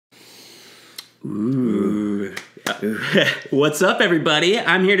Ooh. What's up, everybody?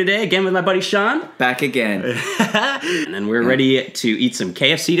 I'm here today again with my buddy Sean. Back again. And we're ready to eat some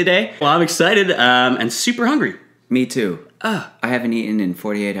KFC today. Well, I'm excited and super hungry. Me too. I haven't eaten in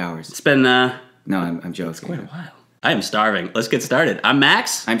 48 hours. It's been... No, I'm joking. It's quite a while. I am starving. Let's get started. I'm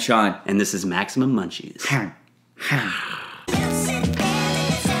Max. I'm Sean. And this is Maximum Munchies.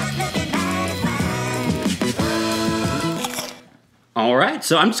 All right,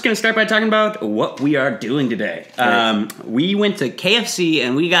 so I'm just going to start by talking about what we are doing today. We went to KFC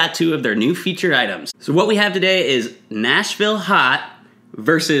and we got 2 of their new featured items. So what we have today is Nashville Hot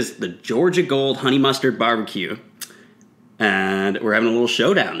versus the Georgia Gold Honey Mustard Barbecue. And we're having a little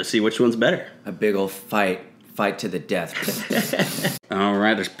showdown to see which one's better. A big old fight to the death. All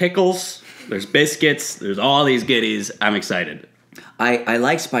right, there's pickles, there's biscuits, there's all these goodies. I'm excited. I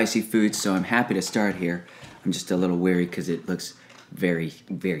like spicy food, so I'm happy to start here. I'm just a little weary because it looks very,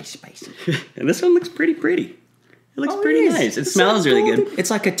 very spicy. And this one looks pretty. It looks pretty nice. It smells really good.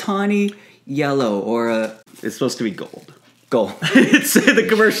 It's like a tawny yellow or a... It's supposed to be gold. Gold. It's the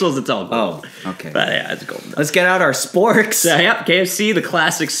commercials, it's all gold. Oh, okay. But yeah, it's gold. Let's get out our sporks. So, yep, KFC, the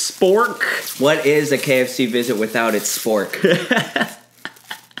classic spork. What is a KFC visit without its spork?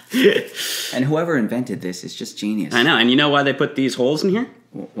 And whoever invented this is just genius. I know, and you know why they put these holes in here?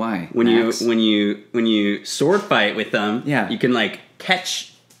 Why? When Max? you sword fight with them, yeah, you can like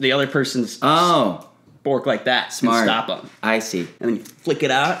catch the other person's spork like that. Smart. And stop them. I see. And then you flick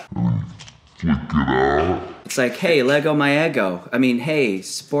it out. It's like, hey, Lego my ego. I mean, hey,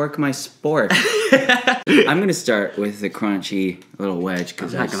 spork my spork. I'm gonna start with the crunchy little wedge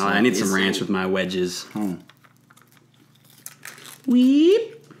because I'm not gonna lie, I need some ranch with my wedges. Oh. Weep.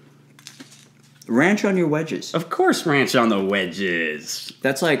 Ranch on your wedges. Of course, ranch on the wedges.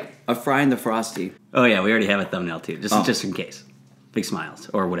 That's like a fry in the Frosty. Oh yeah, we already have a thumbnail too, just in case. Big smiles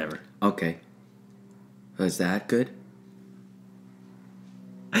or whatever. Okay. Was that good?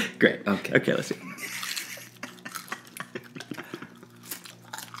 Great. Okay. Okay, let's see.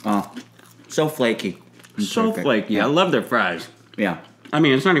 Oh, so flaky. So perfect. flaky. Yeah. I love their fries. Yeah. I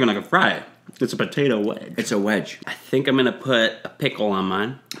mean, it's not even like a fry. It's a potato wedge. It's a wedge. I think I'm gonna put a pickle on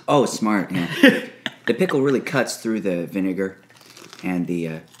mine. Oh, smart. Yeah. The pickle really cuts through the vinegar, and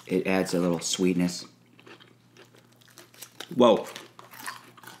it adds a little sweetness. Whoa.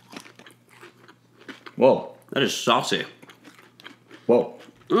 Whoa. That is saucy. Whoa.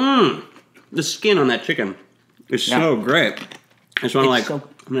 Mmm. The skin on that chicken is so great. I just want to I'm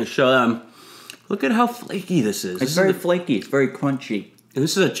gonna show them. Look at how flaky this is. It's very flaky. It's very crunchy. And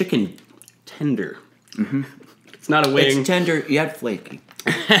this is a chicken tender. Mm-hmm. It's not a wing. It's tender yet flaky.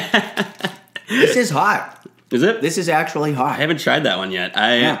 This is hot. Is it? This is actually hot. I haven't tried that one yet.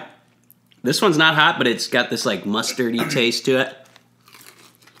 This one's not hot, but it's got this like mustardy taste to it.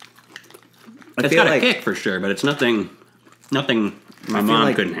 It's got a kick for sure, but it's nothing my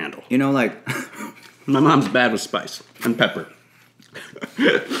mom couldn't handle. You know, like... My mom's bad with spice and pepper.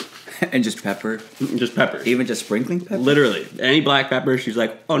 And just pepper? Just pepper. Even just sprinkling pepper? Literally. Any black pepper, she's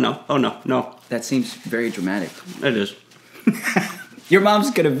like, oh no. That seems very dramatic. It is. Your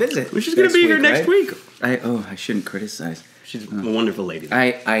mom's going to visit. She's going to be here next week. I shouldn't criticize. She's a wonderful lady.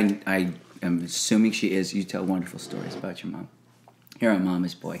 I am assuming she is. You tell wonderful stories about your mom. You're a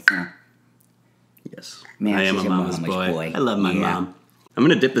mama's boy. Yeah. Yes. Man, I am a mama's boy. I love my mom. I'm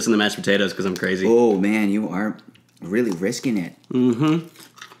going to dip this in the mashed potatoes because I'm crazy. Oh, man, you are really risking it. Mm-hmm.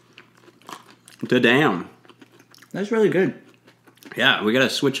 Damn. That's really good. Yeah, we got to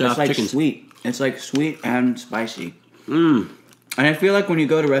switch off chicken. It's like sweet. It's like sweet and spicy. Mmm. And I feel like when you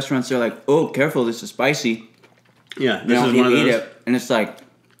go to restaurants, they're like, oh, careful, this is spicy. Yeah, this is one of those. You eat it, and it's like,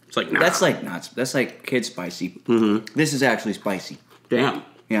 nah. That's like nuts. That's like kid spicy. Mm-hmm. This is actually spicy. Damn.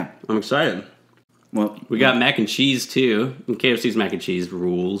 Yeah. I'm excited. Well, we got mac and cheese too. And KFC's mac and cheese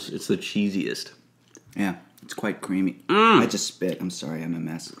rules. It's the cheesiest. Yeah, it's quite creamy. Mm. I just spit. I'm sorry, I'm a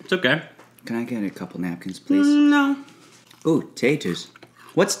mess. It's okay. Can I get a couple napkins, please? No. Ooh, taters.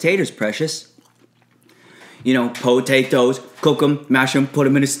 What's taters, precious? You know, potatoes, cook them, mash them, put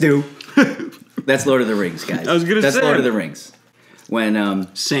them in a stew. That's Lord of the Rings, guys. I was gonna say. That's Lord of the Rings. When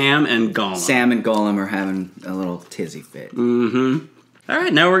Sam and Gollum. Sam and Gollum are having a little tizzy fit. Mm-hmm. All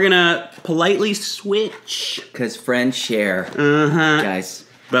right, now we're gonna politely switch. Because friends share. Uh-huh. Guys,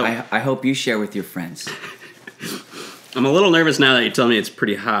 but I hope you share with your friends. I'm a little nervous now that you tell me it's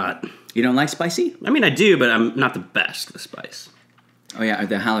pretty hot. You don't like spicy? I mean, I do, but I'm not the best with spice. Oh yeah,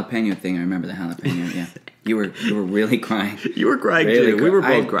 the jalapeno thing. I remember the jalapeno. Yeah, you were really crying. You were crying too. We were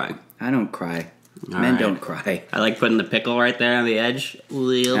both crying. I don't cry. Men don't cry. I like putting the pickle right there on the edge.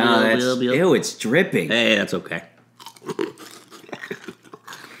 Ew, it's dripping. Hey, that's okay.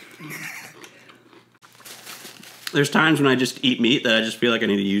 There's times when I just eat meat that I just feel like I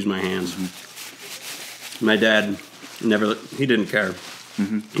need to use my hands. My dad he didn't care.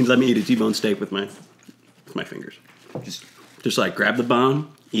 He'd let me eat a T-bone steak with my fingers. Just like grab the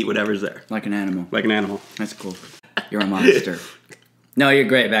bone, eat whatever's there. Like an animal. Like an animal. That's cool. You're a monster. No, you're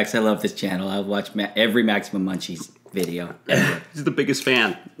great, Max. I love this channel. I watch every Maximum Munchies video. He's the biggest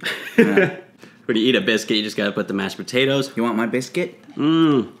fan. When you eat a biscuit, you just gotta put the mashed potatoes. You want my biscuit?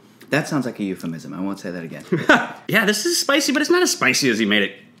 That sounds like a euphemism. I won't say that again. Yeah, this is spicy, but it's not as spicy as he made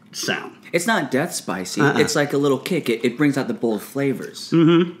it sound. It's not death spicy. It's like a little kick. It brings out the bold flavors.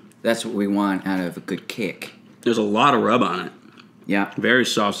 That's what we want out of a good kick. There's a lot of rub on it. Yeah. Very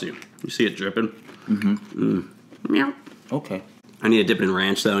saucy. You see it dripping? Meow. Okay. I need to dip it in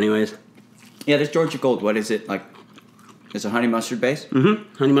ranch, though, anyways. Yeah, this Georgia Gold, what is it? Like, it's a honey mustard base?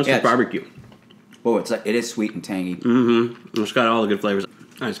 Honey mustard barbecue. Oh, it is sweet and tangy. It's got all the good flavors.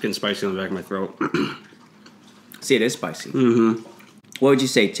 Oh, it's getting spicy on the back of my throat. See, it is spicy. What would you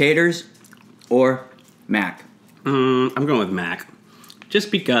say, taters or mac? I'm going with mac.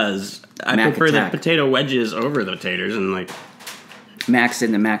 Just because I Mac prefer attack. the potato wedges over the taters and like... Mac's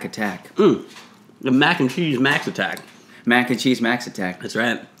in the mac attack. The mac and cheese max attack. Mac and cheese max attack. That's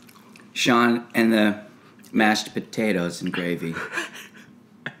right. Sean and the mashed potatoes and gravy.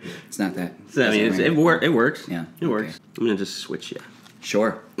 It's not that. So, I mean, it works. Yeah. It works. I'm going to just switch you.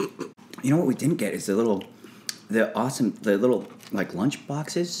 Sure. You know what we didn't get is the little like lunch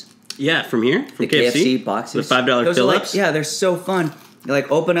boxes. Yeah, from here? From The KFC boxes. The $5 fill-ups? Yeah, they're so fun. You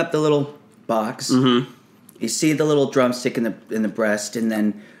like open up the little box. You see the little drumstick in the breast, and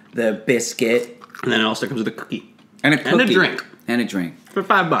then the biscuit. And then it also comes with a cookie. And a cookie. And a drink. And a drink. For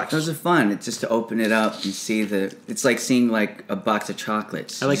 $5. Those are fun. It's just to open it up and see it's like seeing like a box of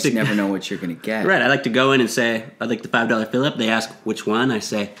chocolates. You just never know what you're going to get. Right, I like to go in and say, I'd like the $5 fill-up. They ask, which one? I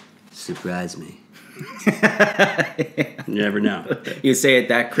say, surprise me. You never know. You say it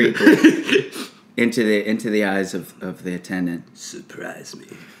that creepily into the eyes of the attendant. Surprise me.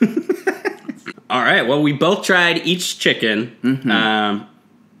 All right, well, we both tried each chicken,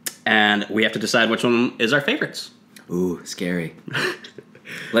 and we have to decide which one is our favorites. Ooh, scary.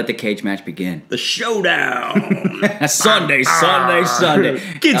 Let the cage match begin. The showdown. Sunday.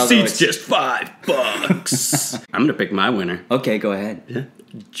 Kid seats just $5. I'm gonna pick my winner. Okay, go ahead. Yeah.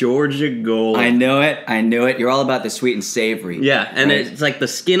 Georgia Gold. I knew it. You're all about the sweet and savory. Yeah, and it's like the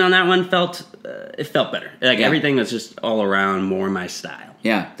skin on that one felt better. Like everything was just all around more my style.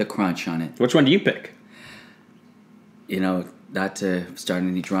 Yeah, the crunch on it. Which one do you pick? You know, not to start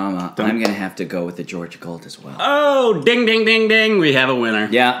any drama, I'm going to have to go with the Georgia Gold as well. Oh, ding, ding, ding, ding. We have a winner.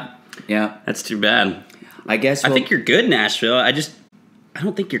 Yeah. That's too bad. I guess I think you're good, Nashville. I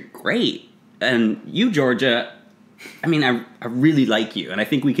don't think you're great. And you, Georgia, I mean, I really like you. And I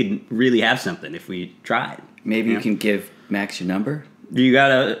think we could really have something if we tried. Maybe you can give Max your number? Do you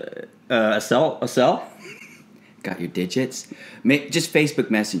got a cell? Got your digits? Just Facebook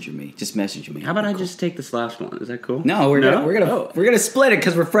Messenger me. Just message me. How about I just take this last one? Is that cool? No, we're gonna split it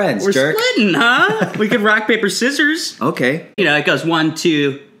because we're friends. We're jerk. splitting, huh? We could rock paper scissors. Okay. You know, it goes 1,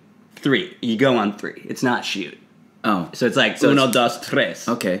 2, 3. You go on 3. It's not shoot. Oh, So it's like uno, dos, tres.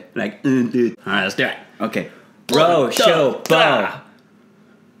 okay. Like All right, let's do it. Okay. Row, show, bow.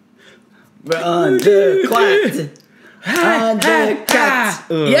 Underclapped. Undercut.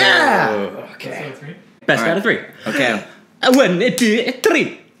 Yeah. Okay. Best out of 3. Okay. 1, 2,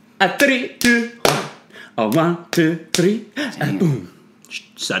 3. 3, 2, 1. 1, 2, 3. Boom.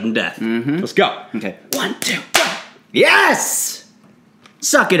 Sudden death. Let's go. Okay. 1, 2, 1. Yes.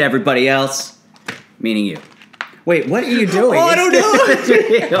 Suck it, everybody else. Meaning you. Wait, what are you doing? Oh, I don't know.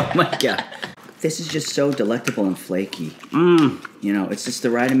 Oh my god. This is just so delectable and flaky. You know, it's just the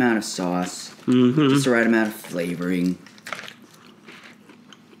right amount of sauce. Just the right amount of flavoring.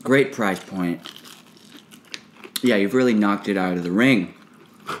 Great price point. Yeah, you've really knocked it out of the ring.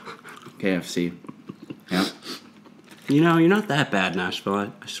 KFC. Yeah. You know, you're not that bad, Nashville.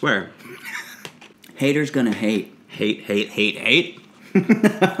 I swear. Haters gonna hate. Hate.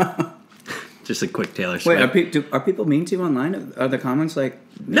 Just a quick Taylor Swift. Wait, are people mean to you online? Are the comments like...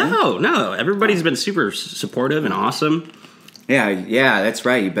 No. Everybody's been super supportive and awesome. Yeah, that's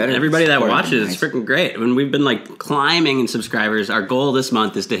right. You better... Everybody that support watches them. is freaking great. When we've been like climbing in subscribers, our goal this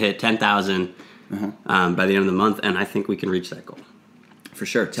month is to hit 10,000 by the end of the month, and I think we can reach that goal. For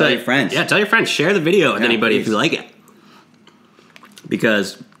sure. Tell your friends. Yeah, tell your friends. Share the video with anybody please. if you like it.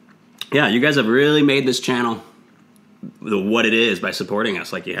 Because, yeah, you guys have really made this channel what it is by supporting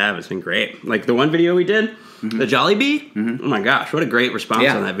us like you have. It's been great. Like the one video we did, the Jollibee. Oh my gosh, what a great response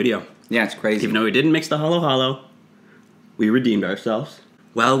on that video. Yeah, it's crazy. Even though we didn't mix the hollow, we redeemed ourselves.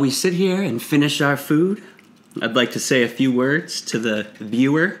 While we sit here and finish our food, I'd like to say a few words to the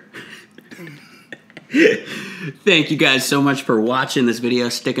viewer. Thank you guys so much for watching this video,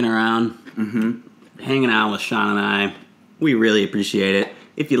 sticking around, hanging out with Sean and I. We really appreciate it.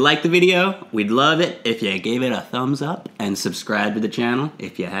 If you liked the video, we'd love it if you gave it a thumbs up and subscribe to the channel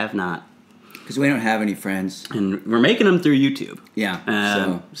if you have not. Because we don't have any friends. And we're making them through YouTube. Yeah.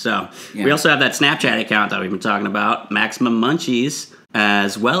 We also have that Snapchat account that we've been talking about, Maximum Munchies,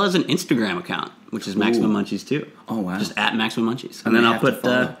 as well as an Instagram account, which is Maximum Munchies too. Oh wow! Just at Maximum Munchies, and then I'll put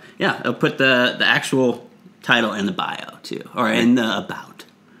the actual title in the bio too, or in the about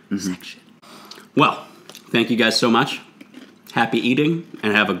section. Well, thank you guys so much. Happy eating,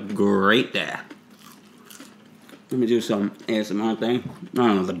 and have a great day. Let me do some ASMR thing. I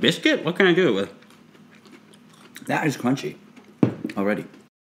don't know, the biscuit? What can I do it with? That is crunchy already.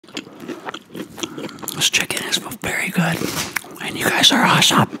 This chicken is very good, and you guys are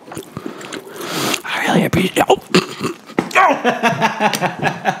awesome. I really appreciate it. Oh!